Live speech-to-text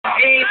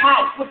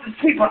mouth with the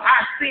sweeper. I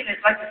seen it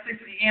like a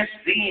 60-inch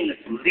Dean.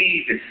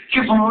 Believe it.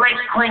 Cuban link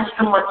clings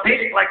to my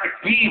dick like a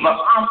diva.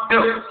 I'm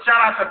built.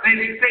 Shout out to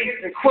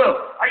Babyface and Quill.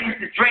 I used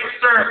to drink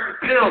syrup and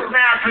pills.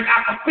 Now I drink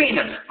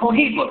Aquafina,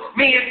 Cohiba.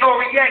 Me and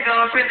Noriega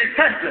up in the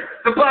tester.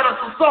 The butter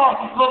so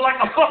soft, it look like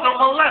a fucking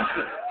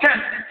molester.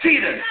 Tested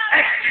cheetah,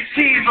 extra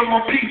cheese on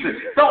my pizza.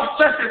 Don't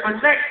stress it, but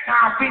next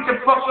time beat the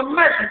fucking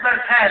message.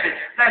 Let's have it.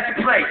 Let's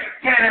play.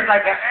 Cannon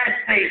like an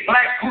essay.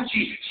 Black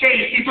Gucci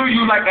shade. He threw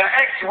you like an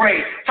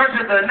X-ray. Turn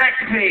to the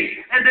next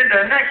page, and then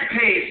the next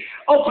page.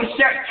 Open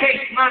chef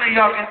case. None of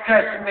y'all can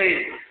touch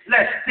me.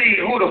 Let's see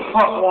who the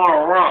fuck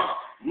wanna run.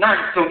 None,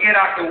 so get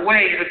out the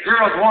way. The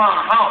girls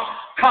wanna hump.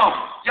 Come,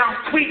 young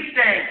tweet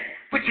thing.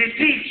 With your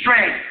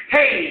G-string.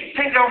 Hey,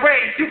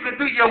 Tinkeray, you can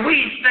do your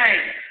weed thing.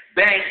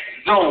 Bang,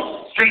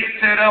 zoom, straight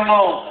to the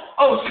moon.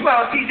 Oh,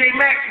 12, DJ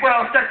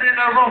Maxwell stepped in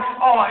the room.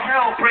 All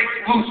hell breaks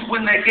loose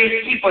when the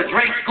gatekeeper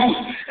drinks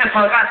goose. And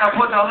forgot to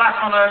put the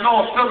latch on the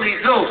North Philly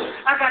Zoo.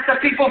 I got the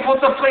people for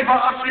the flavor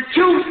of the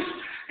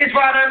juice. It's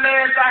right on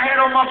there, I had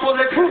on my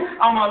bulletproof.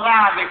 I'm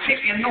alive and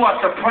kicking new, I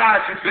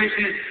surprise you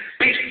bitches.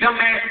 Big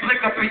dumbass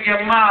flick up in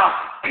your mouth.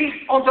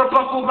 Peace on the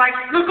buckle like,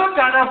 look up,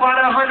 got about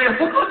 100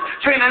 hookers.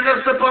 Training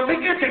us up a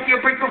nigga, take your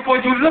break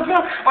before you look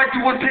up. While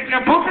you was picking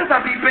bookers,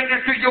 I be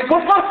banging through your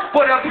woofer.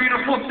 What a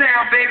beautiful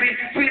sound, baby.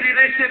 Tweeted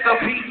this shit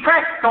to Peddi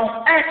Crakk.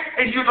 Don't act,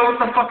 and you know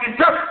what the fucking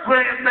duck.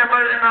 It's never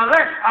in the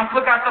left, I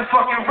forgot the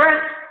fucking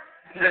rest.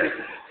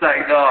 It's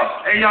like,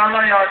 dog. Hey, y'all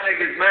love y'all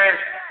niggas, man.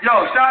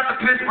 Yo, shout out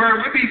to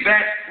Pittsburgh. We be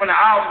back when the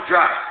album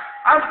drops.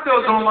 I'm still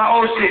doing my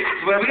old shit,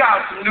 but we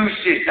got some new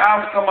shit. The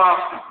album come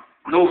out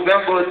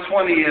November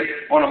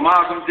 20th on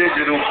Amalgam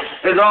Digital.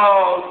 It's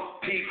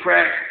all Peddi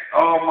Crakk,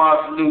 all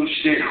my new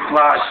shit,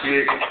 fly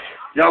shit.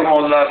 Y'all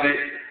gonna love it.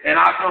 And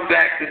I'll come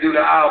back to do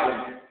the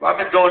album. I've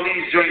been doing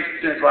these joints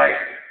since like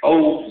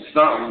 02,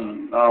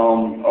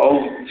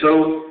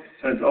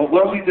 since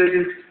when we did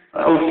this?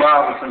 05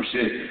 or some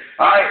shit.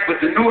 Alright, but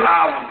the new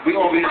album, we're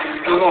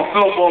gonna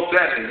feel more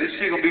better. This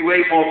shit gonna be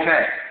way more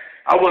packed.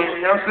 I wouldn't,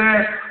 you know what I'm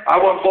saying? I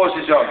wouldn't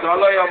bullshit y'all. So I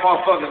love y'all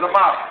motherfuckers. I'm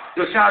out.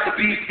 Yo, shout out to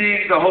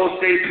BC, the whole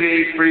State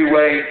Pig,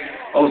 Freeway,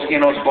 Old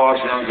Skin, Old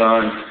Sparks, Young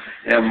Guns,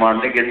 and my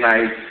nigga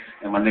Knight,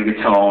 and my nigga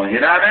Tone. You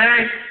know what I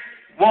mean?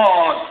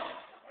 One.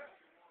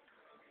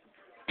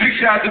 Big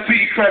shout out to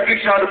Peddi Crakk,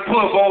 big shout out to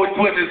Pug, always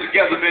putting this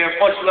together, man.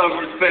 Much love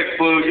and respect,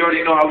 Pug. You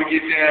already know how we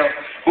get down.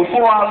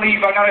 Before I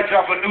leave, I gotta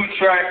drop a new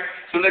track,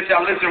 so let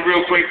y'all listen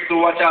real quick so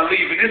watch y'all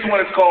leave. And this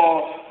one is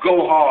called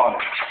Go Hard.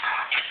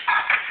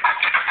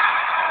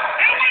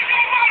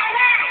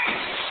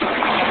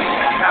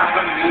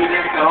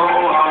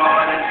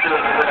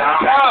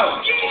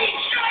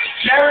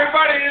 Yo,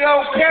 everybody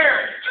don't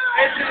care.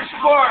 This is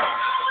for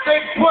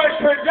Big Push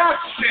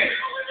Production.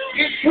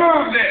 He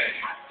proved it.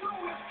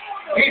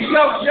 He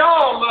shows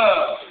y'all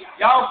love.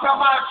 Y'all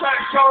come out and try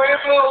to show him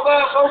a little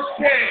love.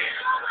 Okay.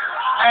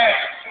 Hey,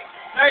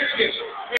 thank you.